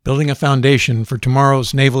building a foundation for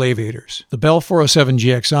tomorrow's naval aviators. The Bell 407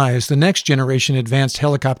 GXI is the next generation advanced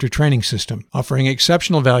helicopter training system, offering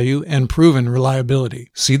exceptional value and proven reliability.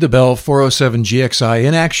 See the Bell 407 GXI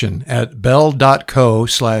in action at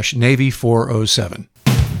bell.co/Navy 407.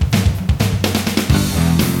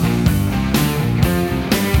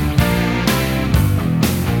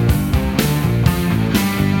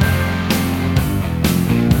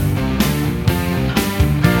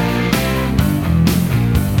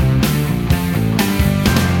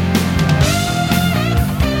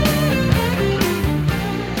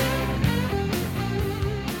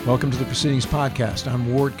 Welcome to the Proceedings podcast.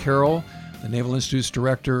 I'm Ward Carroll, the Naval Institute's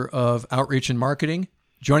Director of Outreach and Marketing.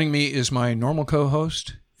 Joining me is my normal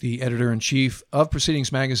co-host, the Editor-in-Chief of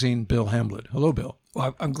Proceedings Magazine, Bill Hamblet. Hello, Bill.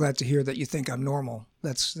 Well, I'm glad to hear that you think I'm normal.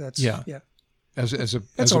 That's yeah. As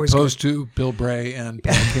That's opposed to Bill Bray and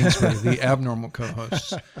Paul Kingsbury, the abnormal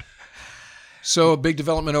co-hosts. So, a big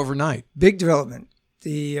development overnight. Big development.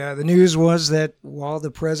 The news was that while the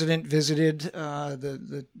president visited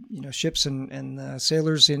the ships and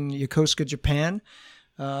sailors in Yokosuka, Japan,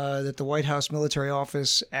 that the White House military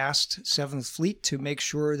office asked 7th Fleet to make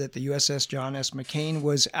sure that the USS John S. McCain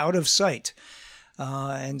was out of sight.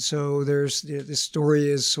 And so this story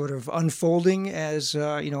is sort of unfolding as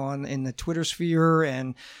in the Twitter sphere,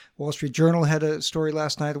 and Wall Street Journal had a story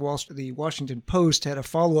last night. The Washington Post had a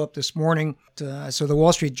follow-up this morning. So the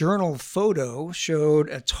Wall Street Journal photo showed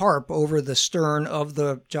a tarp over the stern of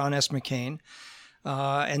the John S. McCain.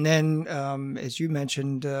 And then, as you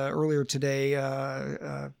mentioned earlier today,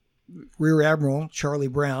 Rear Admiral Charlie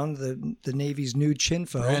Brown, the Navy's new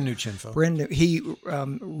CHINFO. Brand new CHINFO. He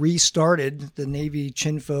restarted the Navy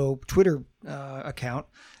CHINFO Twitter account.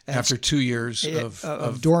 After 2 years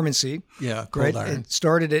of dormancy. Yeah, cold iron. And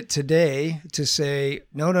started it today to say,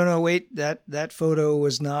 no, wait, that photo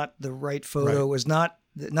was not the right photo, was not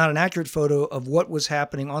an accurate photo of what was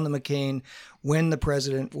happening on the McCain when the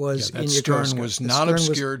president was in Yokosuka. The stern was not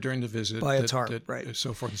obscured during the visit. By a tarp, right.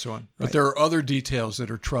 So forth and so on. Right. But there are other details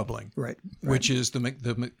that are troubling. Right. Which is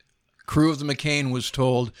the crew of the McCain was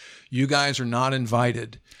told, you guys are not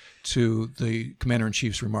invited to the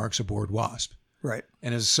Commander-in-Chief's remarks aboard WASP. Right.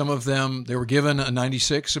 And as some of them, they were given a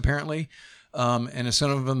 96 apparently, and as some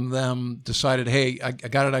of them decided, hey, I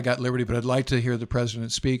got liberty, but I'd like to hear the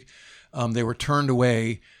president speak. They were turned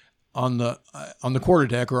away on the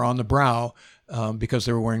quarterdeck or on the brow because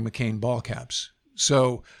they were wearing McCain ball caps.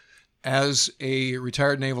 So, as a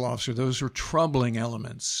retired naval officer, those were troubling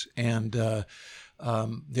elements. And the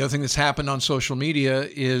other thing that's happened on social media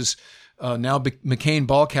is now McCain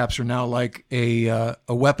ball caps are now like a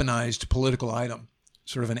weaponized political item,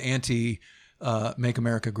 sort of an Make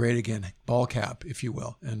America Great Again ball cap, if you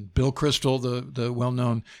will. And Bill Kristol, the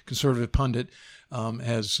well-known conservative pundit,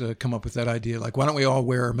 has come up with that idea, like, why don't we all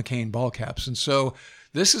wear McCain ball caps? And so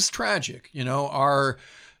this is tragic. You know, our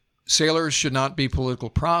sailors should not be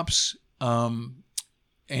political props.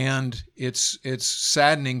 And it's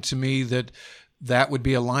saddening to me that would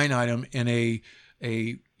be a line item in a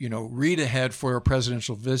read ahead for a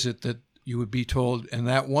presidential visit, that you would be told, and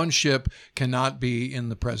that one ship cannot be in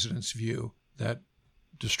the president's view, that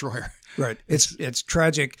destroyer. Right. It's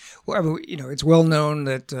tragic. Well, it's well known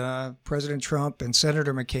that President Trump and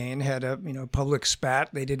Senator McCain had a public spat.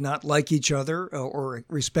 They did not like each other or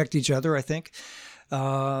respect each other, I think.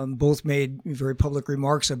 Both made very public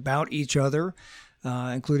remarks about each other,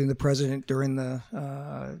 including the president during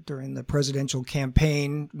the presidential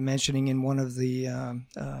campaign, mentioning in one of the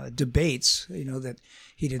debates, that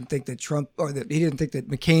he didn't think that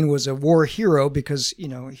McCain was a war hero because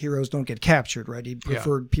heroes don't get captured, right? He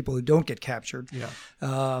preferred people who don't get captured. Yeah.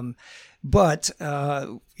 But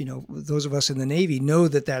those of us in the Navy know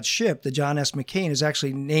that ship, the John S. McCain, is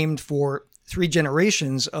actually named for 3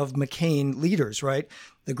 generations of McCain leaders, right?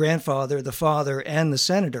 The grandfather, the father, and the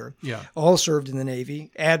senator all served in the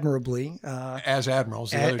Navy admirably. As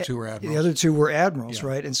admirals. The other two were admirals. The other two were admirals,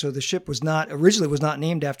 right? And so the ship was originally not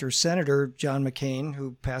named after Senator John McCain,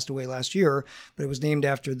 who passed away last year, but it was named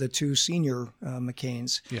after the 2 senior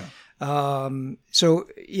McCains. Yeah.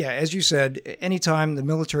 As you said, anytime the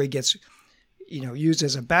military gets used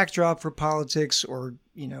as a backdrop for politics or,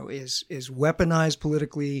 is weaponized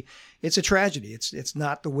politically, it's a tragedy. It's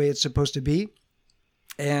not the way it's supposed to be.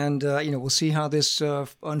 And, we'll see how this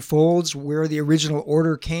unfolds, where the original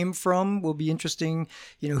order came from. Will be interesting,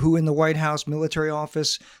 who in the White House military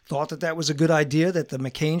office thought that was a good idea, that the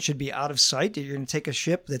McCain should be out of sight. You're going to take a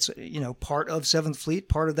ship that's, part of 7th Fleet,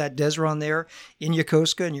 part of that Desron there in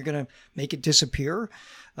Yokosuka, and you're going to make it disappear.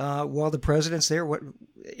 while the president's there.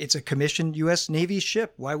 It's a commissioned U.S. Navy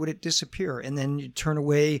ship. Why would it disappear? And then you turn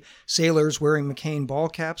away sailors wearing McCain ball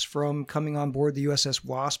caps from coming on board the USS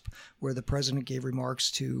Wasp, where the president gave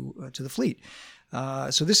remarks to the fleet.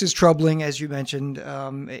 So this is troubling, as you mentioned,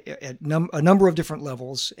 at a number of different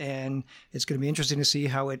levels, and it's going to be interesting to see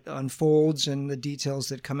how it unfolds and the details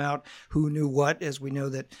that come out. Who knew what? As we know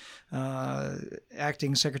that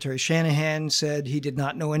Acting Secretary Shanahan said he did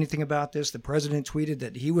not know anything about this. The president tweeted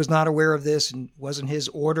that he was not aware of this and wasn't his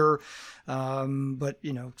order. But,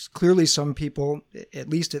 clearly some people, at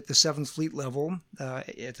least at the 7th Fleet level,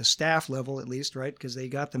 at the staff level at least, right, because they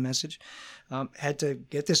got the message, had to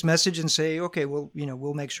get this message and say, okay, well,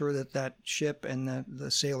 we'll make sure that ship and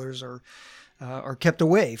the sailors are kept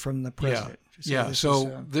away from the president.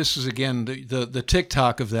 So this is again, the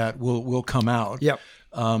TikTok of that will come out. Yep.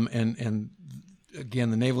 And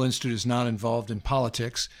again, the Naval Institute is not involved in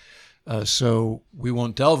politics. So we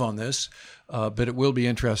won't delve on this, but it will be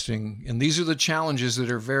interesting. And these are the challenges that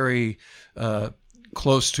are very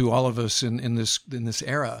close to all of us in this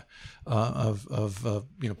era of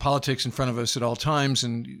politics in front of us at all times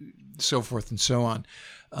and so forth and so on.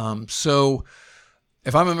 So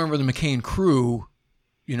if I'm a member of the McCain crew,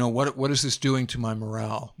 what is this doing to my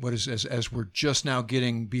morale? What is as we're just now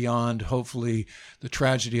getting beyond, hopefully, the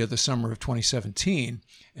tragedy of the summer of 2017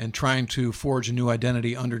 and trying to forge a new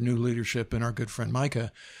identity under new leadership in our good friend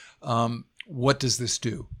Micah? What does this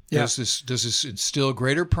do? Yeah. Does this instill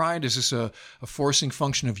greater pride? Is this a forcing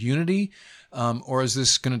function of unity? Or is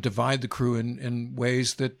this going to divide the crew in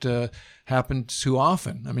ways that happen too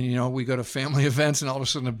often? I mean, we go to family events and all of a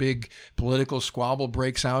sudden a big political squabble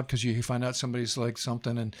breaks out because you find out somebody's like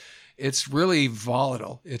something, and it's really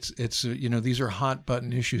volatile. It's these are hot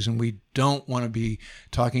button issues, and we don't want to be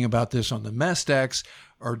talking about this on the mess decks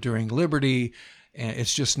or during Liberty. And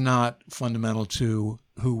it's just not fundamental to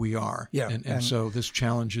who we are. Yeah. And so this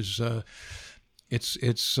challenge is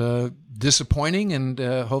it's disappointing, and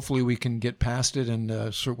hopefully we can get past it, and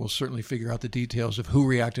we'll certainly figure out the details of who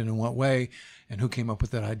reacted in what way and who came up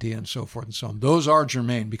with that idea and so forth and so on. Those are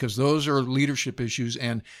germane because those are leadership issues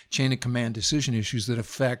and chain of command decision issues that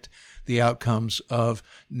affect the outcomes of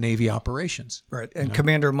Navy operations. Right. And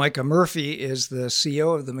Commander Micah Murphy is the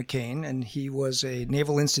CEO of the McCain, and he was a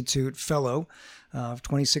Naval Institute fellow of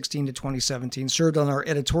 2016 to 2017, served on our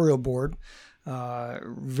editorial board.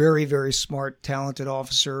 Very, very smart, talented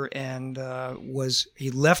officer, and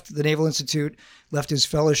he left the Naval Institute, left his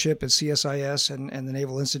fellowship at CSIS and the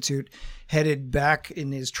Naval Institute, headed back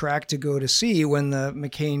in his track to go to sea when the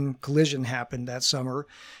McCain collision happened that summer.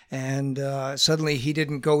 And suddenly he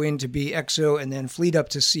didn't go in to be XO and then fleet up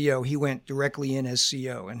to CO. He went directly in as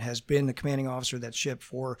CO and has been the commanding officer of that ship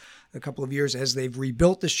for a couple of years as they've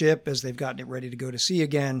rebuilt the ship, as they've gotten it ready to go to sea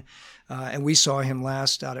again. And we saw him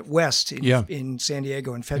last out at West in San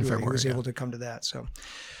Diego in February. He was able to come to that. So,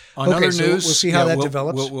 on other news, we'll see how that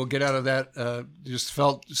develops. We'll get out of that. Just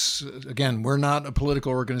felt, again, we're not a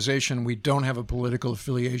political organization. We don't have a political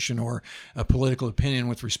affiliation or a political opinion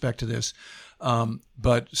with respect to this.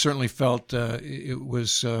 But certainly felt it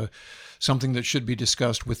was something that should be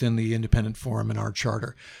discussed within the independent forum in our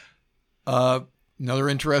charter. Another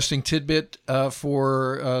interesting tidbit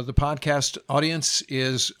for the podcast audience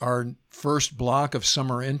is our first block of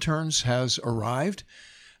summer interns has arrived.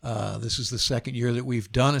 This is the second year that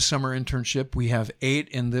we've done a summer internship. We have 8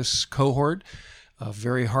 in this cohort.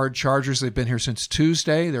 Very hard chargers. They've been here since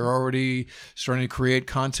Tuesday. They're already starting to create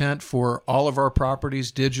content for all of our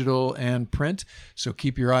properties, digital and print. So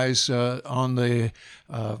keep your eyes on the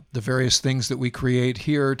various things that we create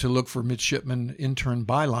here to look for midshipman intern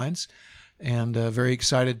bylines. And very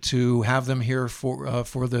excited to have them here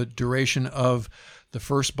for the duration of the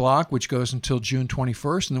first block, which goes until June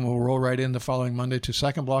 21st. And then we'll roll right in the following Monday to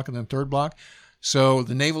second block and then third block. So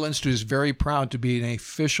the Naval Institute is very proud to be an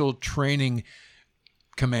official training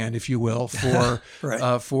command, if you will, for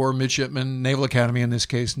right. For Midshipman Naval Academy, in this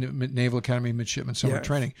case, Naval Academy Midshipman Summer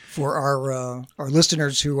Training. For our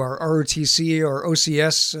listeners who are ROTC or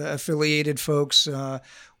OCS affiliated folks,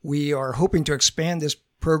 we are hoping to expand this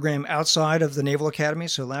program outside of the Naval Academy.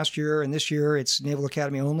 So last year and this year, it's Naval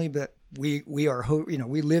Academy only, but we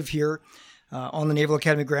live here on the Naval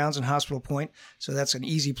Academy grounds in Hospital Point. So that's an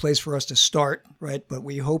easy place for us to start, right? But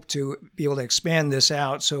we hope to be able to expand this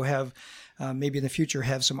out. So have maybe in the future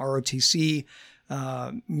have some ROTC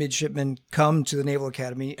midshipmen come to the Naval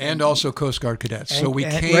Academy. And also Coast Guard cadets. So we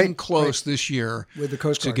came close this year with the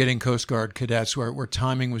Coast Guard. To getting Coast Guard cadets where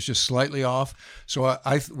timing was just slightly off. So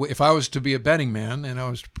if I was to be a betting man and I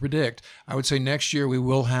was to predict, I would say next year we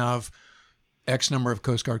will have X number of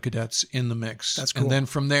Coast Guard cadets in the mix. That's cool. And then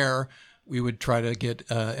from there, we would try to get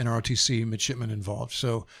NROTC midshipmen involved.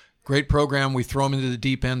 So great program. We throw them into the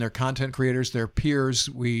deep end. They're content creators. They're peers.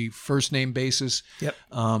 We first name basis. Yep.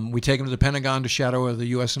 We take them to the Pentagon to shadow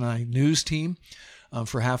the USNI news team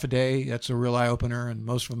for half a day. That's a real eye-opener, and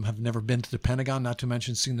most of them have never been to the Pentagon, not to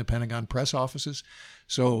mention seen the Pentagon press offices.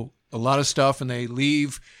 So a lot of stuff, and they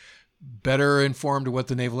leave better informed of what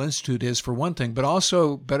the Naval Institute is, for one thing, but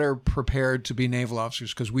also better prepared to be naval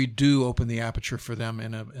officers, because we do open the aperture for them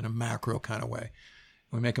in a macro kind of way.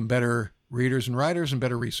 We make them better readers and writers and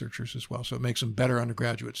better researchers as well. So it makes them better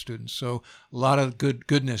undergraduate students. So a lot of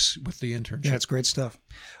goodness with the internship. Yeah, that's great stuff.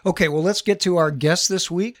 Okay, well, let's get to our guest this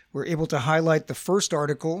week. We're able to highlight the first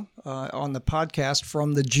article on the podcast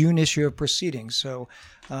from the June issue of Proceedings. So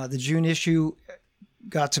the June issue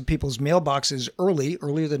got to people's mailboxes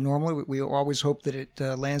earlier than normal. We always hope that it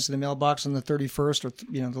lands in the mailbox on the 31st,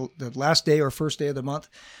 or the last day or first day of the month.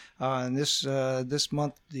 And this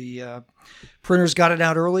month, the printers got it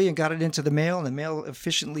out early and got it into the mail, and the mail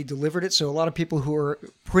efficiently delivered it. So a lot of people who are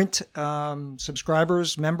print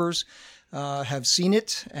subscribers, members, have seen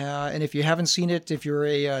it. And if you haven't seen it, if you're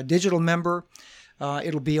a digital member,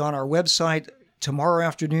 it'll be on our website tomorrow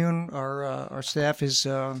afternoon. Our staff is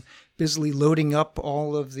busily loading up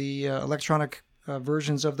all of the electronic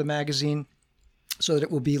versions of the magazine so that it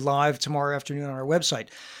will be live tomorrow afternoon on our website.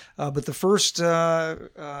 But the first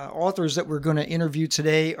authors that we're going to interview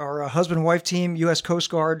today are a husband and wife team, U.S. Coast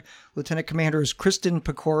Guard Lieutenant Commanders Kristen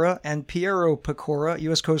Pecora and Piero Pecora,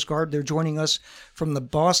 U.S. Coast Guard. They're joining us from the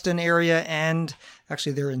Boston area, and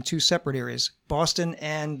actually they're in two separate areas, Boston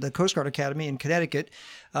and the Coast Guard Academy in Connecticut.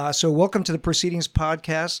 So welcome to the Proceedings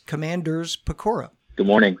podcast, Commanders Pecora. Good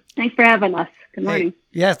morning. Thanks for having us. Good morning. Hey,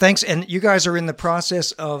 yeah, thanks. And you guys are in the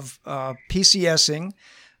process of PCSing.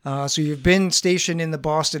 So you've been stationed in the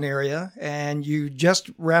Boston area, and you just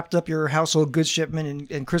wrapped up your household goods shipment.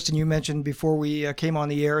 And Kristen, you mentioned before we came on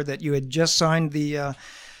the air that you had just signed the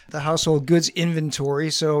household goods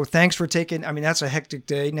inventory. So thanks for taking, that's a hectic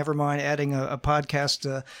day, never mind adding a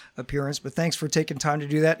podcast appearance, but thanks for taking time to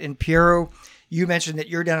do that. And Piero, you mentioned that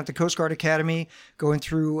you're down at the Coast Guard Academy going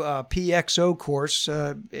through a PXO course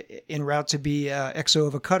en route to be XO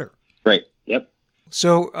of a cutter. Right. Yep.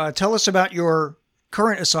 So tell us about your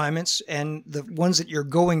current assignments and the ones that you're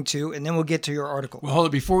going to, and then we'll get to your article. Well, hold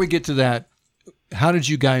on. Before we get to that, how did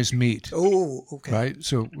you guys meet? Oh, okay. Right.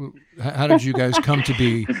 So how did you guys come to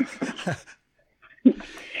be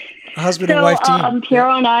husband and wife team?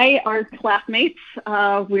 Piero and I are classmates.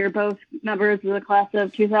 We're both members of the class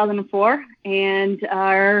of 2004, and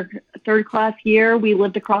our third class year, we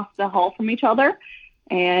lived across the hall from each other,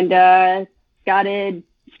 and started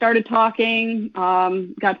talking,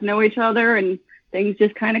 got to know each other, and things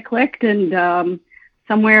just kind of clicked. And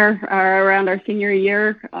somewhere around our senior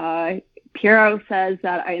year, Piero says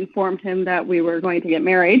that I informed him that we were going to get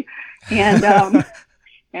married, and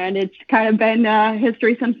and it's kind of been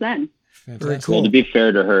history since then. Very cool. Well, to be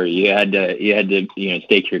fair to her, you had to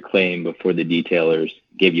stake your claim before the detailers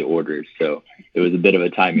gave you orders. So it was a bit of a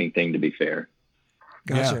timing thing, to be fair.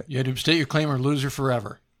 Gotcha. Yeah, you had to state your claim or lose her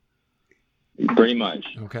forever. Pretty much.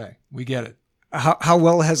 Okay, we get it. How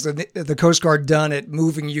well has the Coast Guard done at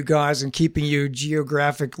moving you guys and keeping you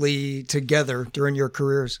geographically together during your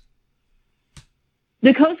careers?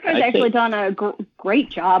 The Coast Guard's actually done a great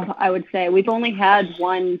job, I would say. We've only had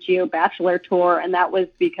one Geo Bachelor tour, and that was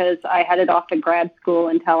because I headed off to grad school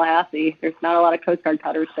in Tallahassee. There's not a lot of Coast Guard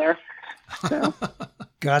cutters there. So.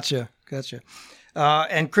 Gotcha.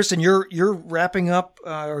 And Kristen, you're wrapping up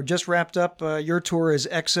or just wrapped up your tour as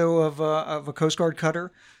XO of a Coast Guard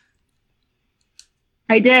cutter.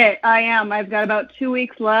 I did. I am. I've got about 2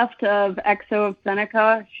 weeks left of XO of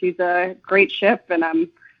Seneca. She's a great ship, and I'm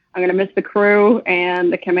going to miss the crew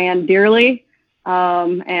and the command dearly.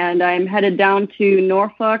 And I'm headed down to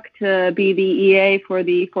Norfolk to be the EA for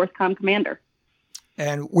the SOUTHCOM commander.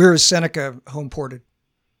 And where is Seneca home ported?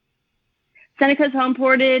 Seneca's home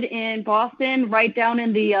ported in Boston, right down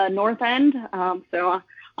in the north end. So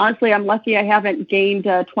honestly, I'm lucky I haven't gained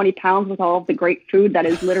 20 pounds with all of the great food that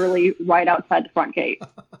is literally right outside the front gate.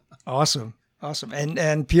 Awesome.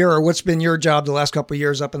 And Piero, what's been your job the last couple of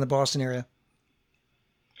years up in the Boston area?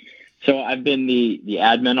 So I've been the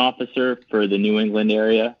admin officer for the New England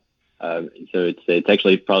area. So it's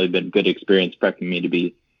actually probably been a good experience prepping me to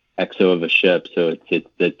be XO of a ship. So it's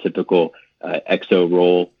the typical XO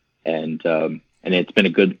role, and it's been a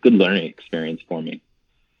good learning experience for me.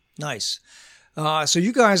 Nice. So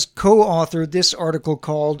you guys co-authored this article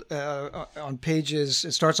called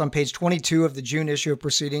it starts on page 22 of the June issue of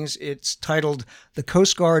Proceedings. It's titled "The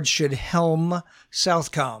Coast Guard Should Helm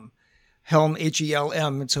SOUTHCOM." Helm,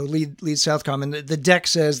 HELM, and so lead SOUTHCOM. And the deck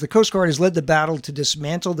says the Coast Guard has led the battle to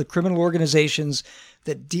dismantle the criminal organizations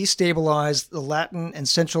that destabilized the Latin and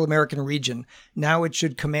Central American region. Now it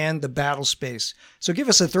should command the battle space. So give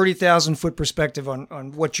us a 30,000-foot perspective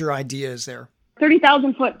on what your idea is there.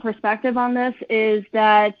 30,000-foot perspective on this is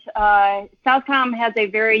that SOUTHCOM has a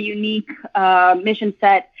very unique mission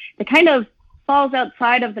set that kind of falls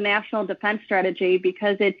outside of the national defense strategy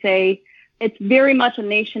because it's very much a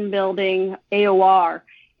nation-building AOR.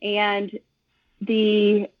 And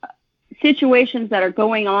the situations that are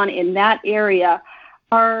going on in that area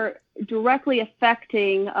are directly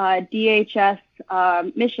affecting DHS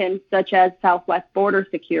missions such as Southwest Border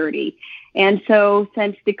Security. And so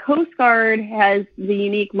since the Coast Guard has the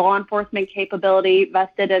unique law enforcement capability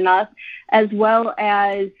vested in us, as well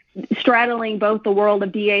as straddling both the world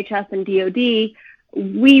of DHS and DOD,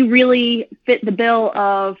 we really fit the bill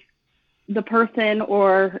of the person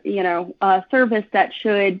or, service that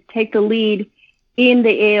should take the lead in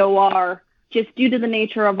the AOR just due to the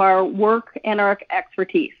nature of our work and our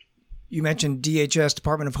expertise. You mentioned DHS,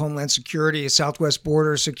 Department of Homeland Security, Southwest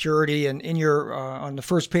Border Security, and in your on the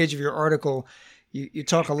first page of your article, you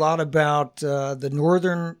talk a lot about the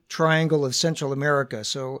Northern Triangle of Central America,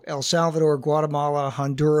 so El Salvador, Guatemala,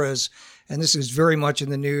 Honduras, and this is very much in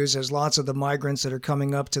the news as lots of the migrants that are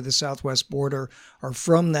coming up to the southwest border are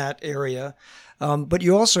from that area. But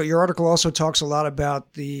your article also talks a lot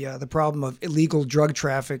about the problem of illegal drug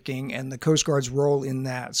trafficking and the Coast Guard's role in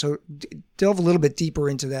that. So delve a little bit deeper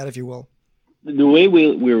into that, if you will. The way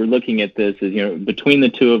we were looking at this is, between the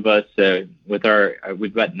two of us,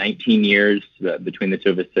 we've got 19 years between the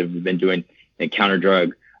two of us that we've been doing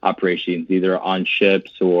counter-drug operations, either on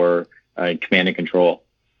ships or command and control.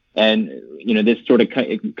 And, this sort of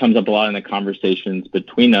comes up a lot in the conversations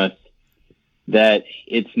between us, that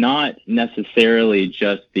it's not necessarily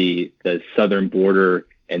just the southern border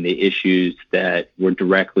and the issues that we're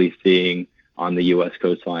directly seeing on the U.S.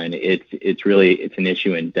 coastline. It's an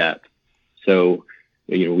issue in depth. So,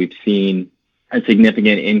 we've seen a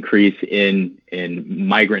significant increase in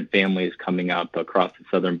migrant families coming up across the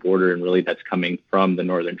southern border, and really that's coming from the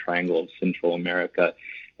Northern Triangle of Central America.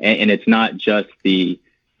 And it's not just the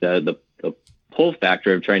pull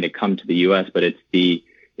factor of trying to come to the U.S., but it's the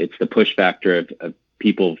push factor of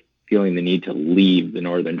people feeling the need to leave the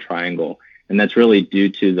Northern Triangle. And that's really due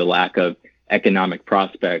to the lack of economic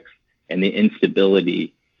prospects and the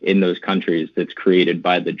instability in those countries that's created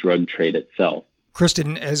by the drug trade itself.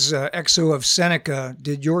 Kristen, as XO of Seneca,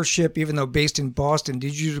 did your ship, even though based in Boston,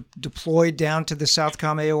 did you deploy down to the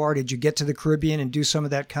SOUTHCOM AOR? Did you get to the Caribbean and do some of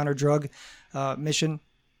that counter-drug mission?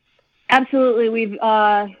 Absolutely. We've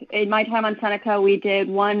in my time on Seneca, we did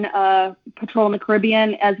one patrol in the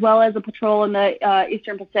Caribbean as well as a patrol in the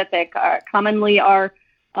Eastern Pacific. Commonly, our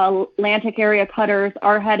Atlantic area cutters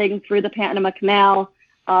are heading through the Panama Canal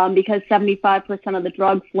because 75% of the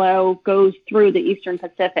drug flow goes through the Eastern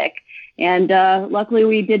Pacific. And luckily,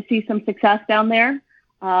 we did see some success down there.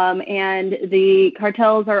 And the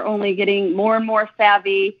cartels are only getting more and more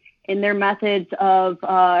savvy in their methods of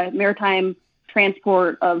maritime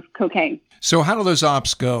transport of cocaine. So how do those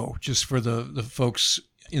ops go, just for the folks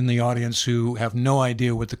in the audience who have no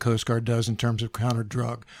idea what the Coast Guard does in terms of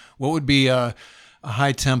counter-drug? What would be a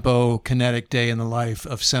high-tempo, kinetic day in the life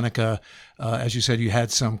of Seneca? As you said, you had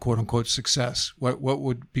some quote-unquote success. What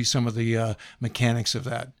would be some of the mechanics of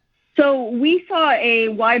that? So we saw a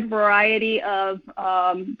wide variety of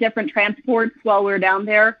different transports while we were down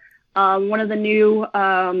there. One of the new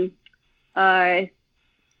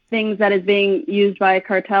things that is being used by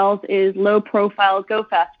cartels is low-profile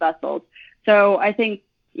go-fast vessels. So I think,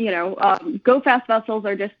 go-fast vessels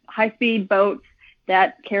are just high-speed boats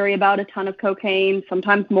that carry about a ton of cocaine,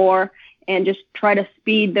 sometimes more, and just try to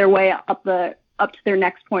speed their way up to their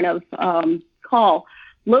next point of call.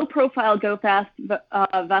 Low-profile go-fast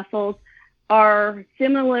vessels are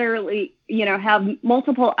similarly, have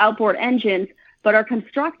multiple outboard engines, but are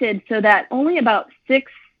constructed so that only about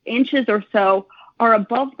 6 inches or so are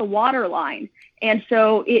above the water line. And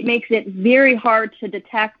so it makes it very hard to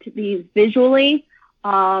detect these visually.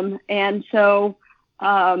 And so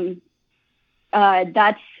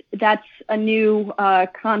that's a new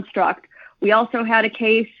construct. We also had a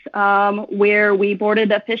case where we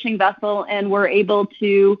boarded a fishing vessel and were able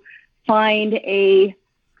to find a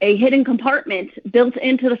hidden compartment built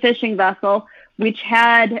into the fishing vessel, which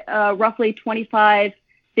had roughly 25,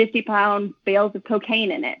 50-pound bales of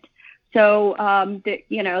cocaine in it. So,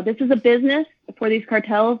 this is a business for these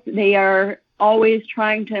cartels. They are always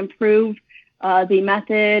trying to improve the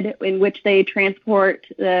method in which they transport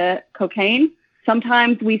the cocaine.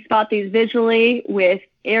 Sometimes we spot these visually with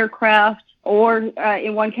aircraft, or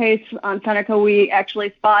in one case on Seneca, we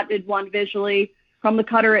actually spotted one visually from the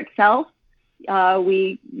cutter itself.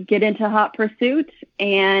 We get into hot pursuit,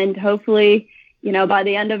 and hopefully, by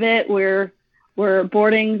the end of it, we're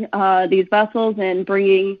boarding these vessels and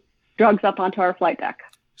bringing drugs up onto our flight deck.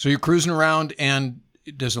 So you're cruising around, and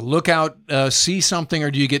does a lookout see something, or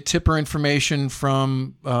do you get tipper information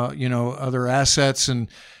from other assets, and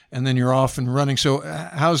then you're off and running? So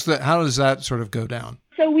how does that sort of go down?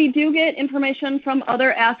 So we do get information from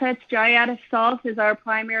other assets. Giat itself is our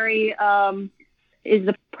primary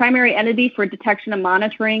the primary entity for detection and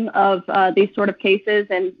monitoring of these sort of cases,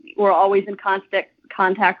 and we're always in constant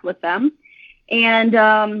contact with them. And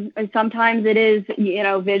sometimes it is,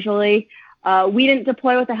 visually. We didn't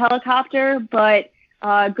deploy with a helicopter, but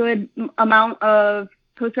a good amount of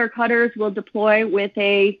Coast Guard cutters will deploy with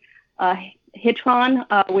a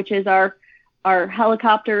Hitron, which is our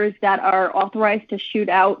helicopters that are authorized to shoot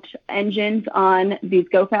out engines on these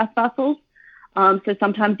go-fast vessels. So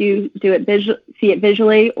sometimes you see it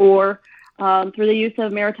visually, or through the use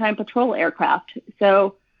of maritime patrol aircraft.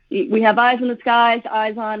 So we have eyes in the skies,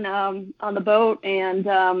 eyes on the boat,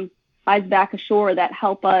 and eyes back ashore that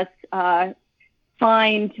help us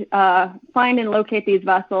find and locate these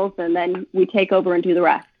vessels, and then we take over and do the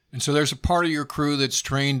rest. And so there's a part of your crew that's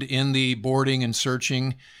trained in the boarding and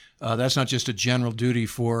searching. That's not just a general duty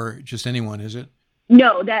for just anyone, is it?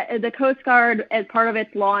 No, that the Coast Guard, as part of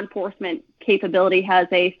its law enforcement capability, has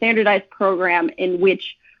a standardized program in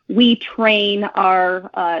which we train our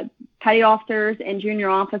petty officers and junior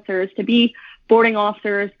officers to be boarding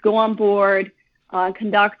officers, go on board,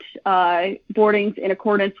 conduct boardings in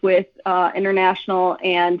accordance with international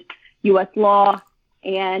and U.S. law,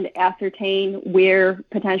 and ascertain where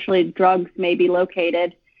potentially drugs may be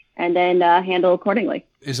located, and then handle accordingly.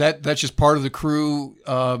 That's just part of the crew? You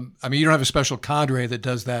don't have a special cadre that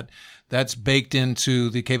does that. That's baked into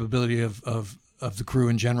the capability of the crew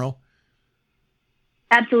in general?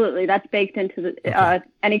 Absolutely. That's baked into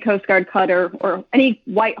any Coast Guard cutter, or any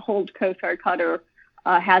white-hulled Coast Guard cutter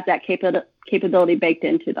has that capability baked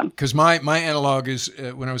into them. Because my analog is,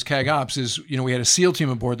 when I was CAG Ops, is, we had a SEAL team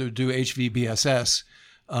aboard that would do HVBSS.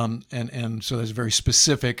 And so there's a very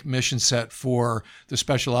specific mission set for the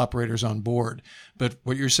special operators on board. But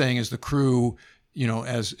what you're saying is the crew,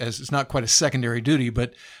 as it's not quite a secondary duty,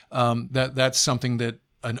 but that's something that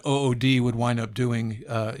an OOD would wind up doing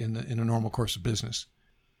in a normal course of business.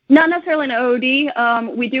 Not necessarily an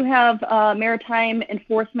OOD. We do have maritime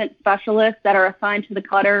enforcement specialists that are assigned to the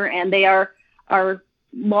cutter, and they are our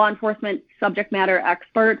law enforcement subject matter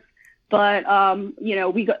experts. But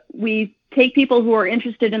we take people who are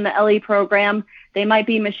interested in the LE program. They might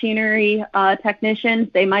be machinery technicians,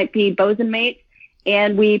 they might be bosun mates,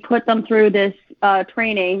 and we put them through this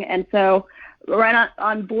training. And so right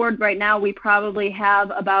on board right now, we probably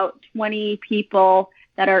have about 20 people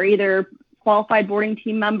that are either qualified boarding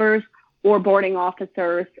team members or boarding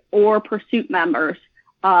officers or pursuit members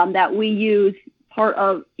that we use part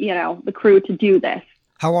of, the crew to do this.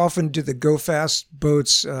 How often do the go-fast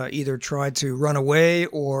boats either try to run away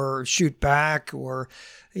or shoot back, or,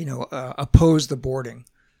 oppose the boarding?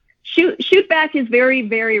 Shoot back is very,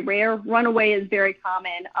 very rare. Runaway is very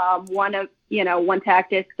common. One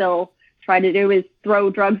tactic they'll try to do is throw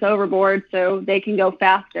drugs overboard so they can go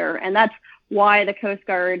faster. And that's why the Coast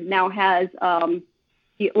Guard now has,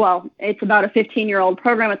 it's about a 15-year-old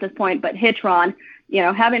program at this point, but Hitron,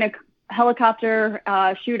 having a helicopter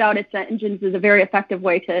shoot out its engines is a very effective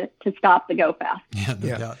way to stop the go fast. Yeah,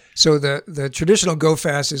 no doubt. So the traditional go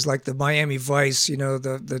fast is like the Miami Vice,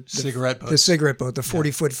 the cigarette boat, the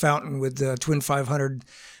 40-foot fountain with the twin 500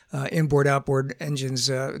 inboard outboard engines.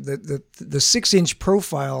 The 6-inch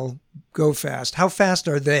profile go fast. How fast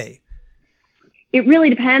are they? It really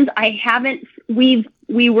depends. We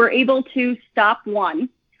were able to stop one.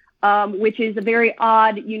 Which is a very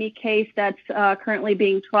odd, unique case that's currently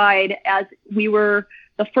being tried, as we were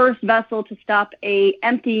the first vessel to stop a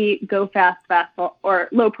empty go-fast vessel, or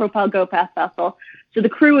low-profile go-fast vessel. So the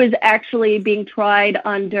crew is actually being tried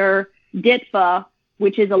under DITFA,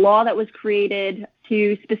 which is a law that was created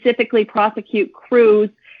to specifically prosecute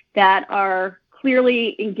crews that are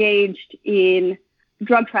clearly engaged in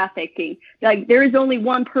drug trafficking. Like, there is only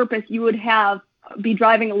one purpose you would be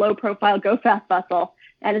driving a low-profile go-fast vessel,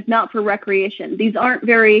 and it's not for recreation. These aren't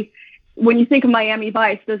when you think of Miami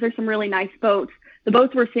Vice, those are some really nice boats. The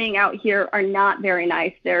boats we're seeing out here are not very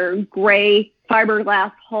nice. They're gray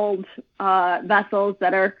fiberglass hulled vessels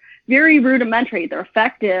that are very rudimentary. They're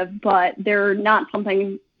effective, but they're not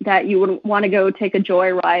something that you would want to go take a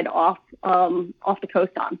joyride off the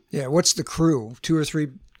coast on. Yeah. What's the crew? 2 or 3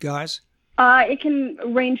 guys? It can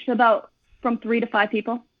range to about from 3 to 5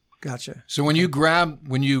 people. Gotcha. So when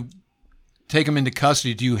you take them into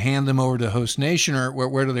custody, do you hand them over to host nation, or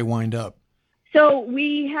where do they wind up? So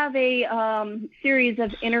we have a series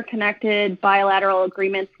of interconnected bilateral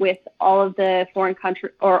agreements with all of the foreign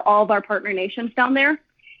countries or all of our partner nations down there.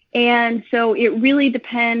 And so it really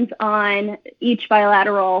depends on each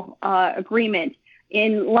bilateral agreement.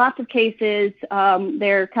 In lots of cases,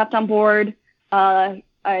 they're kept on board a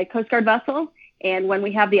Coast Guard vessel. And when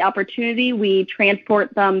we have the opportunity, we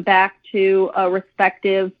transport them back to a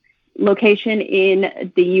respective location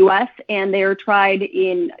in the U.S. and they're tried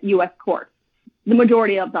in U.S. courts. The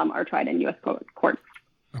majority of them are tried in U.S. courts.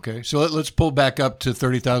 Okay, so let's pull back up to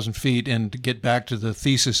 30,000 feet and get back to the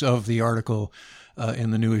thesis of the article in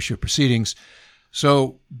the new issue of Proceedings.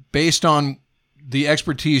 So based on the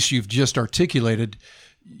expertise you've just articulated,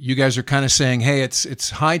 you guys are kind of saying, hey, it's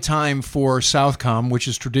high time for SOUTHCOM, which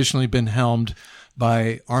has traditionally been helmed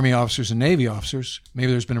by Army officers and Navy officers.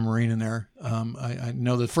 Maybe there's been a Marine in there. I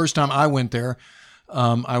know the first time I went there,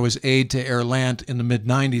 I was aide to Air Lant in the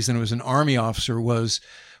mid-'90s, and it was an Army officer was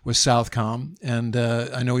SOUTHCOM. And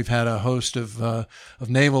I know we've had a host of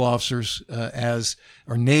naval officers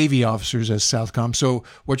or Navy officers as SOUTHCOM. So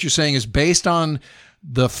what you're saying is based on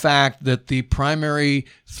the fact that the primary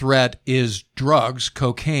threat is drugs,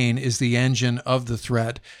 cocaine is the engine of the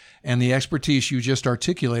threat, and the expertise you just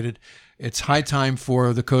articulated, it's high time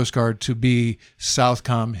for the Coast Guard to be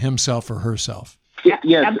SOUTHCOM himself or herself.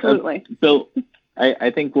 Yes, absolutely. Bill, I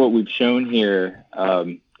think what we've shown here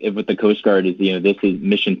with the Coast Guard is, this is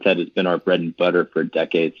mission set has been our bread and butter for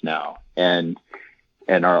decades now. And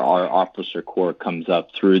our officer corps comes up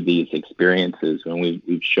through these experiences. When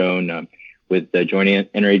we've shown with the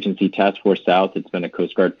Joint Interagency Task Force South, it's been a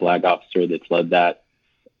Coast Guard flag officer that's led that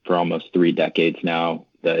for almost 3 decades now.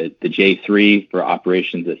 The J3 for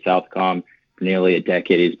operations at SOUTHCOM for nearly a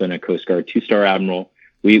decade. He's been a Coast Guard 2-star Admiral.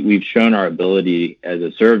 We've shown our ability as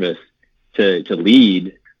a service to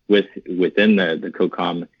lead within the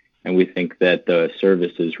COCOM, and we think that the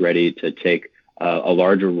service is ready to take a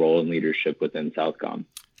larger role in leadership within SOUTHCOM.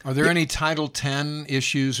 Are there any Title X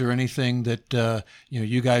issues or anything that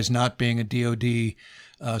you guys not being a DoD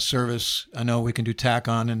service? I know we can do TAC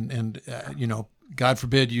on, and God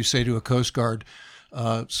forbid you say to a Coast Guard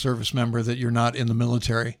service member that you're not in the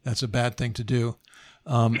military. That's a bad thing to do.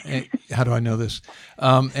 How do I know this?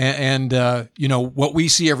 What we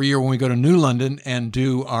see every year when we go to New London and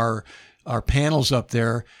do our panels up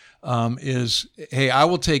there is, hey, I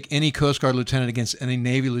will take any Coast Guard lieutenant against any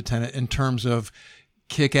Navy lieutenant in terms of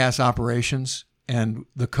kick-ass operations, and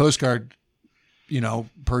the Coast Guard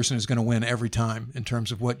person is going to win every time in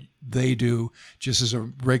terms of what they do just as a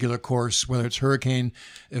regular course, whether it's hurricane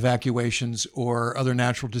evacuations or other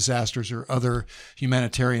natural disasters or other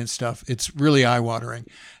humanitarian stuff. It's really eye-watering.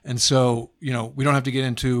 And so, we don't have to get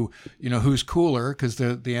into, who's cooler, because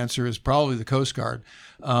the answer is probably the Coast Guard.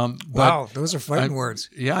 Wow, those are fighting words.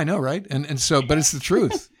 Yeah, I know, right? And so, but it's the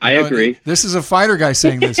truth. I agree. This is a fighter guy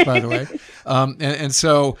saying this, by the way. And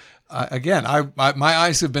so, again, my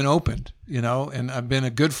eyes have been opened, and I've been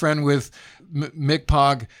a good friend with Mick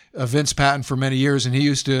Pog, Vince Patton for many years, and he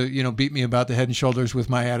used to, beat me about the head and shoulders with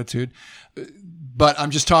my attitude. But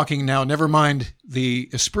I'm just talking now, never mind the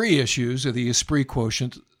esprit issues or the esprit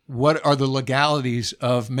quotient. What are the legalities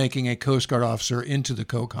of making a Coast Guard officer into the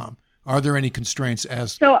COCOM? Are there any constraints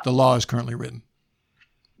as the law is currently written?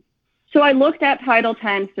 So I looked at Title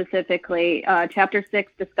X specifically. Chapter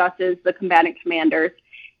 6 discusses the combatant commanders.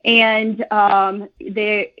 And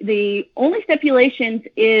the only stipulations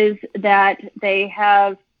is that they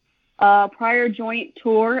have a prior joint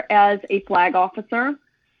tour as a flag officer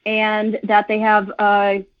and that they have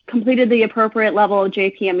completed the appropriate level of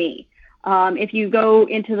JPME. If you go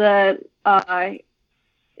into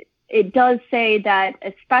it does say that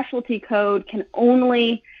a specialty code can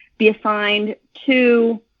only be assigned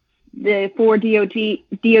to the 4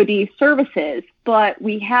 DoD services, but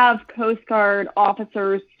we have Coast Guard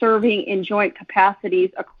officers serving in joint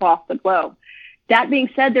capacities across the globe. That being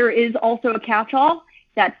said, there is also a catch-all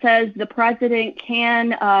that says the president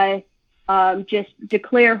can just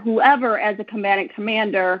declare whoever as a combatant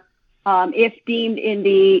commander if deemed in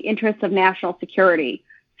the interest of national security.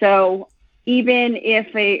 So even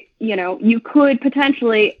if you could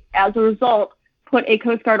potentially, as a result, put a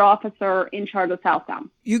Coast Guard officer in charge of SOUTHCOM.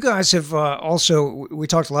 You guys have we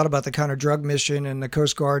talked a lot about the counter-drug mission and the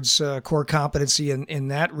Coast Guard's core competency in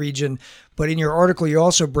that region, but in your article you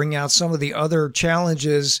also bring out some of the other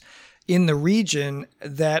challenges in the region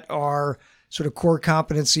that are sort of core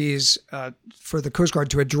competencies for the Coast Guard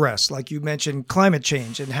to address? Like you mentioned, climate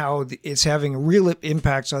change and how it's having real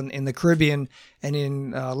impacts in the Caribbean and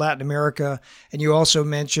in Latin America. And you also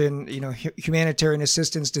mentioned, humanitarian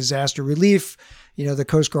assistance, disaster relief. The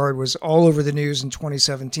Coast Guard was all over the news in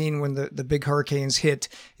 2017 when the big hurricanes hit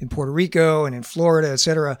in Puerto Rico and in Florida, et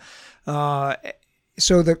cetera.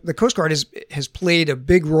 So the Coast Guard has played a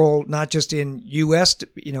big role, not just in U.S.,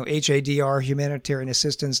 HADR, humanitarian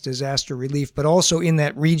assistance, disaster relief, but also in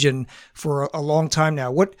that region for a long time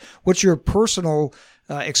now. What's your personal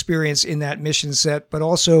experience in that mission set? But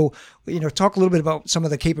also, talk a little bit about some of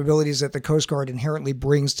the capabilities that the Coast Guard inherently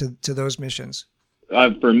brings to those missions.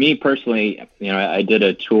 For me personally, I did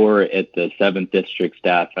a tour at the 7th District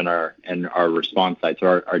staff and our response site, so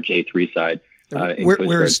our J3 side.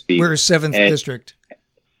 Where's 7th District?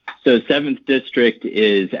 So 7th District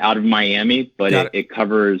is out of Miami, but it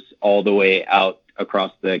covers all the way out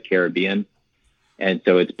across the Caribbean. And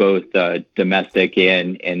so it's both domestic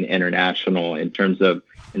and international in terms of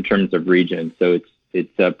region. So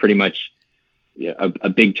it's pretty much a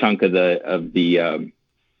big chunk of the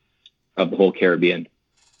whole Caribbean.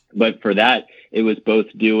 But for that, it was both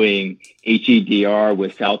doing HEDR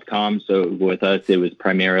with SOUTHCOM. So with us, it was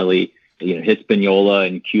primarily Hispaniola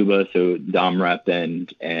and Cuba, so DOMREP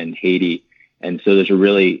and Haiti. And so those are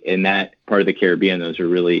really, in that part of the Caribbean, those are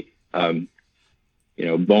really,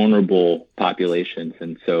 vulnerable populations.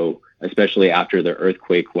 And so especially after the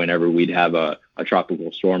earthquake, whenever we'd have a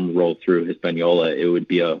tropical storm roll through Hispaniola, it would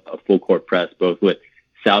be a full court press, both with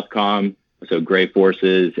SOUTHCOM, so Gray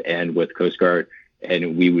Forces, and with Coast Guard.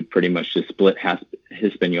 And we would pretty much just split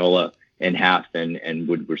Hispaniola in half and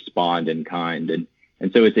would respond in kind.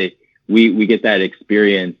 And so we get that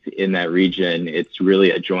experience in that region. It's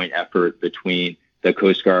really a joint effort between the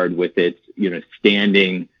Coast Guard with its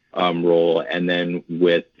standing role, and then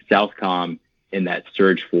with SOUTHCOM in that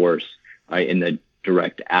surge force in the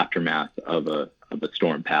direct aftermath of a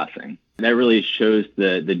storm passing. And that really shows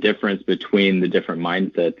the difference between the different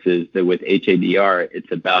mindsets. Is that with HADR,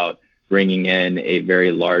 it's about bringing in a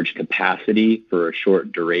very large capacity for a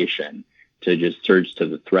short duration to just surge to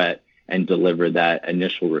the threat and deliver that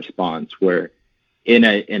initial response. Where in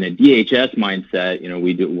a DHS mindset,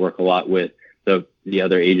 we do work a lot with the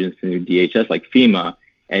other agencies in DHS like FEMA,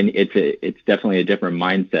 and it's definitely a different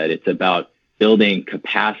mindset. It's about building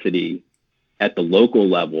capacity at the local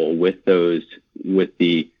level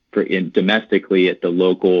domestically at the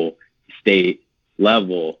local state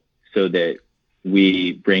level, so that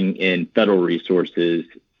we bring in federal resources,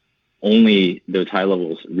 only those high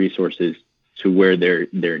level resources, to where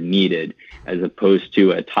they're needed, as opposed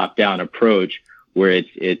to a top-down approach where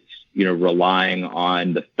it's relying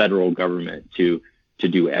on the federal government to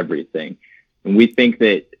do everything. And we think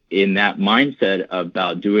that in that mindset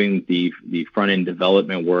about doing the front-end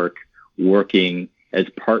development work, working as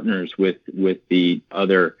partners with the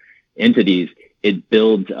other entities, it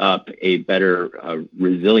builds up a better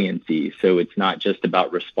resiliency. So it's not just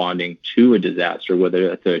about responding to a disaster, whether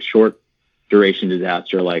that's a short duration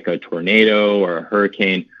disaster like a tornado or a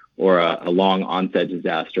hurricane, or a long onset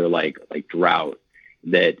disaster like drought,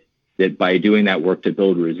 that by doing that work to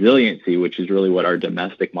build resiliency, which is really what our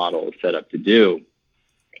domestic model is set up to do,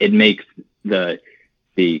 it makes the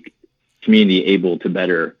community able to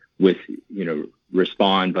better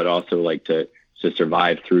respond, but also to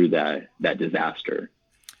survive through that disaster.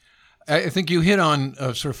 I think you hit on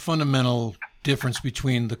a sort of fundamental difference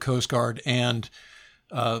between the Coast Guard and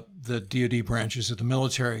the DoD branches of the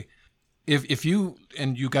military. If you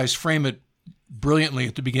guys frame it brilliantly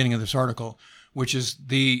at the beginning of this article, which is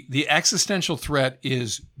the existential threat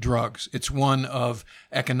is drugs. It's one of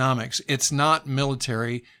economics. It's not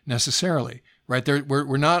military necessarily, right?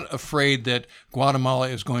 We're not afraid that Guatemala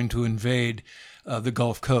is going to invade the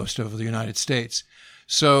Gulf Coast of the United States.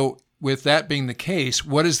 So with that being the case,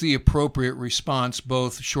 what is the appropriate response,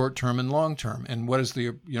 both short-term and long-term? And what is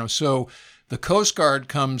so the Coast Guard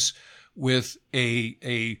comes with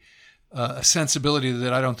a sensibility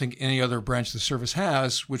that I don't think any other branch of the service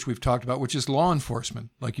has, which we've talked about, which is law enforcement,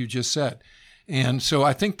 like you just said. And so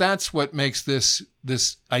I think that's what makes this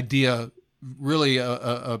idea really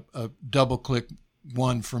a double-click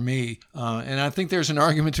one for me. And I think there's an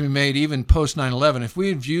argument to be made even post 9/11. If we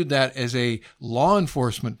had viewed that as a law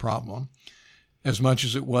enforcement problem as much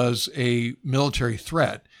as it was a military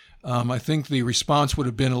threat, I think the response would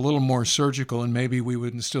have been a little more surgical, and maybe we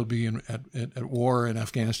wouldn't still be at war in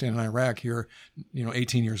Afghanistan and Iraq here,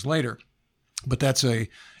 18 years later. But that's a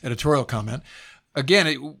editorial comment.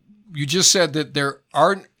 Again, you just said that there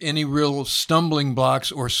aren't any real stumbling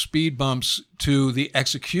blocks or speed bumps to the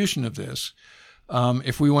execution of this.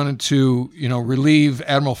 if we wanted to, relieve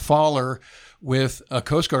Admiral Fowler with a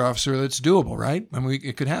Coast Guard officer, that's doable, right? I mean,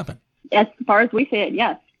 it could happen. As far as we see it,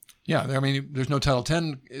 yes. Yeah, I mean, there's no Title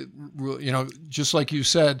 10, just like you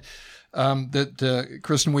said, that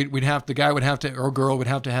Kristen, the guy would have to, or girl would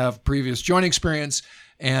have to have previous joint experience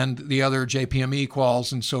and the other JPME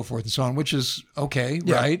quals and so forth and so on, which is okay,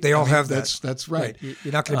 right? They all have that. That's right.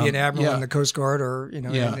 You're not going to be an admiral in the Coast Guard or in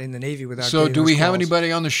the Navy without. So, do we have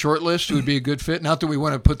anybody on the short list who would be a good fit? Not that we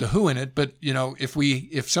want to put the who in it, but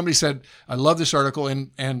if somebody said, "I love this article,"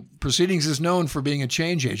 and Proceedings is known for being a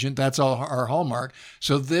change agent, that's all our hallmark.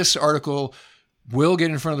 So this article will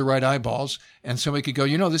get in front of the right eyeballs, and somebody could go,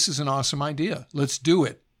 this is an awesome idea. Let's do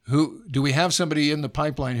it. Who do we have somebody in the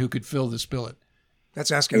pipeline who could fill this billet? That's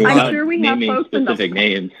asking. I'm sure we have folks in specific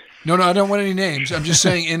names. No, I don't want any names. I'm just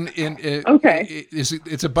saying. Okay.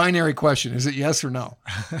 It's a binary question. Is it yes or no?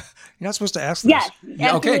 You're not supposed to ask this. Yes.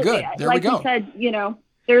 Yeah, okay, good. There we go. Like you said,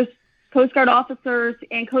 there's Coast Guard officers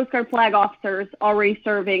and Coast Guard flag officers already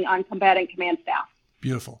serving on combatant command staff.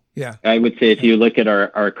 Beautiful. Yeah. I would say if you look at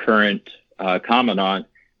our current commandant,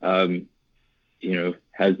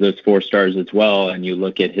 has those 4 stars as well, and you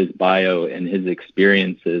look at his bio and his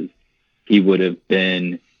experiences, he would have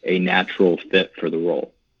been a natural fit for the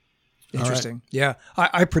role. Interesting. Right. Yeah.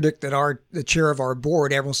 I predict that the chair of our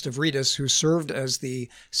board, Admiral Stavridis, who served as the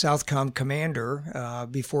SOUTHCOM commander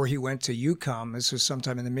before he went to EUCOM, this was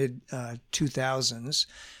sometime in the mid-2000s,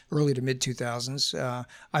 early to mid-2000s,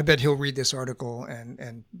 I bet he'll read this article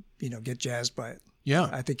and get jazzed by it. Yeah.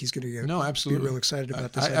 I think he's going to absolutely. be real excited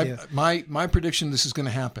about this idea. My prediction, this is going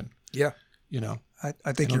to happen. Yeah.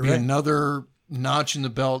 I think you're right. It'll be another notch in the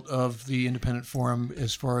belt of the Independent Forum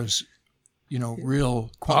as far as,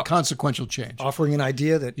 real consequential change. Offering an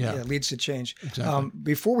idea that leads to change. Exactly.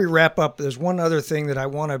 Before we wrap up, there's one other thing that I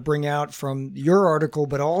want to bring out from your article,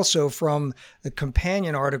 but also from the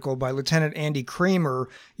companion article by Lieutenant Andy Kramer,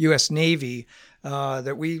 U.S. Navy,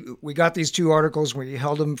 that we got these 2 articles. We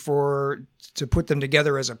held them to put them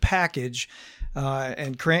together as a package.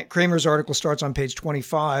 And Kramer's article starts on page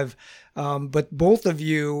 25. But both of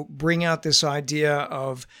you bring out this idea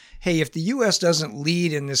of, hey, if the U.S. doesn't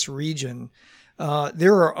lead in this region,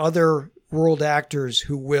 there are other world actors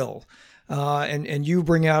who will. And you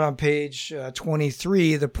bring out on page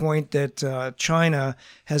 23 the point that China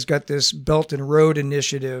has got this Belt and Road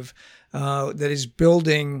Initiative that is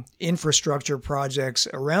building infrastructure projects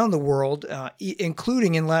around the world,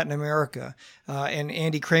 including in Latin America. And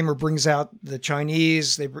Andy Kramer brings out the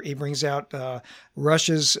Chinese. He brings out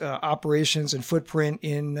Russia's operations and footprint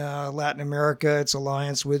in Latin America, its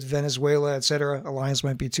alliance with Venezuela, et cetera. Alliance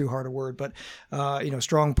might be too hard a word, but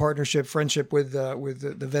strong partnership, friendship with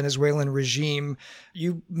the Venezuelan regime.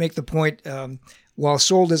 You make the point. While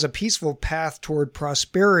sold as a peaceful path toward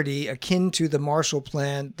prosperity akin to the Marshall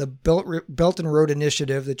Plan, the Belt and Road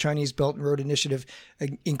Initiative, the Chinese Belt and Road Initiative,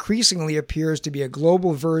 increasingly appears to be a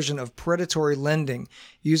global version of predatory lending,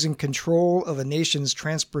 using control of a nation's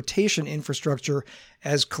transportation infrastructure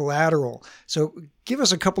as collateral. So give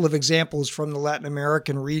us a couple of examples from the Latin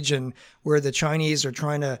American region where the Chinese are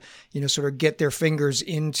trying to, sort of get their fingers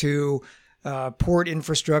into port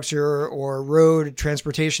infrastructure or road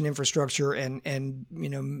transportation infrastructure and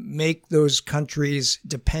make those countries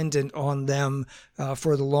dependent on them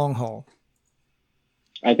for the long haul.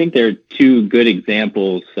 I think there are 2 good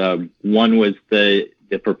examples. One was the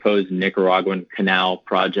proposed Nicaraguan Canal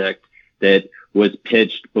project that was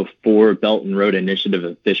pitched before Belt and Road Initiative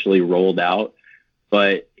officially rolled out.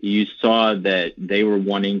 But you saw that they were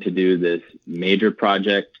wanting to do this major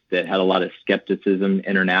project that had a lot of skepticism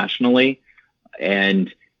internationally.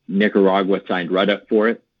 And Nicaragua signed right up for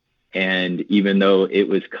it. And even though it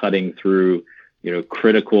was cutting through,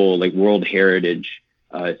 critical like World Heritage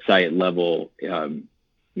site level,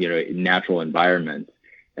 natural environments,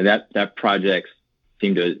 and that project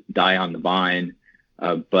seemed to die on the vine.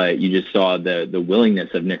 But you just saw the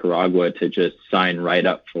willingness of Nicaragua to just sign right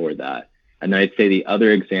up for that. And I'd say the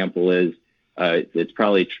other example is it's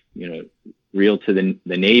probably real to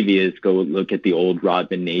the Navy is go look at the old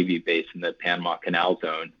Rodman Navy base in the Panama Canal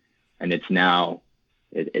Zone, and it's now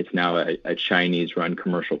a Chinese-run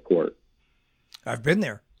commercial port. I've been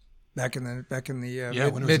there back in the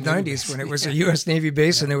mid-90s when it was a U.S. Navy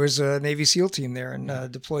base and there was a Navy SEAL team there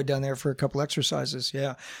and deployed down there for a couple exercises.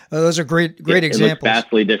 Yeah, those are great examples. It looks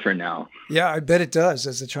vastly different now. Yeah, I bet it does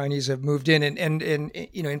as the Chinese have moved in and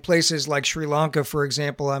in places like Sri Lanka, for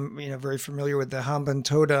example. I'm very familiar with the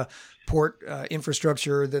Hambantota port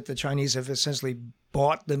infrastructure that the Chinese have essentially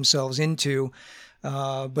bought themselves into.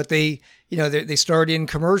 But they start in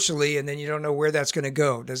commercially, and then you don't know where that's going to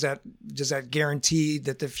go. Does that guarantee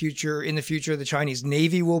that in the future, the Chinese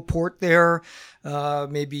Navy will port there?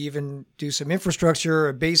 Maybe even do some infrastructure,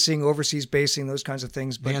 overseas basing, those kinds of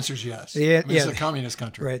things. But the answer is yes. It's a communist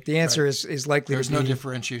country. Right. The answer is likely There's to be. no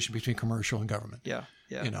differentiation between commercial and government. Yeah.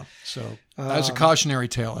 So that's a cautionary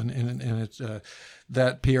tale, and it's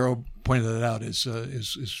that Piero pointed that out is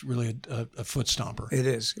really a foot stomper. It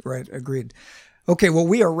is, right. Agreed. Okay, well,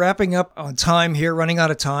 we are wrapping up on time here, running out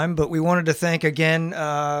of time, but we wanted to thank again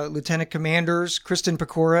Lieutenant Commanders Kristen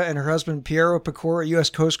Pecora and her husband Piero Pecora, U.S.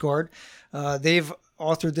 Coast Guard. They've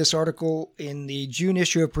authored this article in the June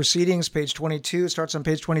issue of Proceedings, page 22. It starts on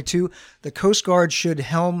page 22. The Coast Guard should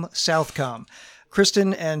helm SOUTHCOM.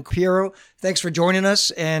 Kristen and Piero, thanks for joining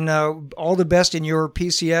us, and all the best in your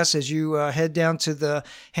PCS as you head down to the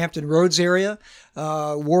Hampton Roads area.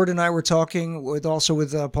 Ward and I were talking with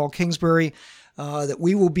Paul Kingsbury that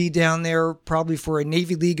we will be down there probably for a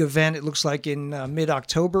Navy League event. It looks like in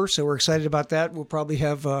mid-October, so we're excited about that. We'll probably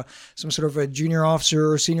have some sort of a junior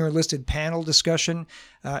officer or senior enlisted panel discussion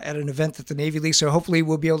at an event at the Navy League. So hopefully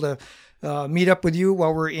we'll be able to meet up with you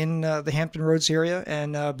while we're in the Hampton Roads area.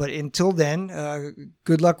 And but until then,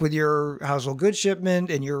 good luck with your household goods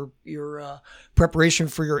shipment and your preparation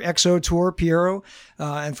for your EXO tour, Piero,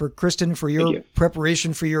 and for Kristen for your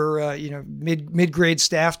preparation for your mid-grade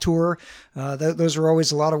staff tour. Those are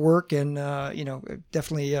always a lot of work, and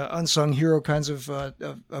definitely unsung hero kinds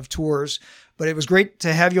of tours. But it was great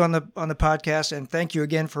to have you on the podcast, and thank you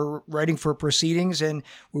again for writing for Proceedings, and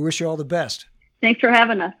we wish you all the best. Thanks for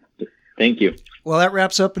having us. Thank you. Well, that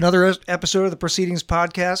wraps up another episode of the Proceedings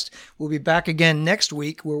podcast. We'll be back again next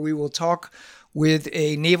week, where we will talk with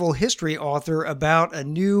a naval history author about a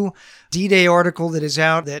new D-Day article that is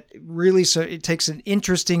out that really it takes an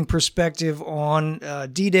interesting perspective on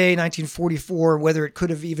D-Day 1944, whether it could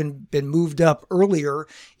have even been moved up earlier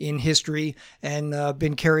in history and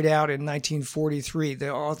been carried out in 1943.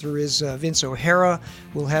 The author is Vince O'Hara.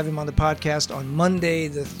 We'll have him on the podcast on Monday,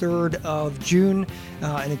 the 3rd of June.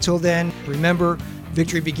 And until then, remember,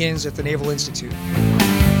 victory begins at the Naval Institute.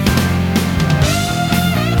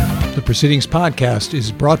 The Proceedings podcast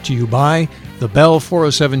is brought to you by the Bell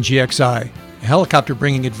 407 GXI, a helicopter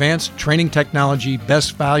bringing advanced training technology,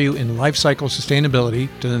 best value in life cycle sustainability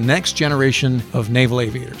to the next generation of naval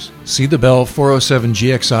aviators. See the Bell 407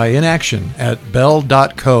 GXI in action at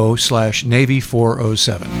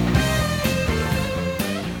bell.co/Navy407.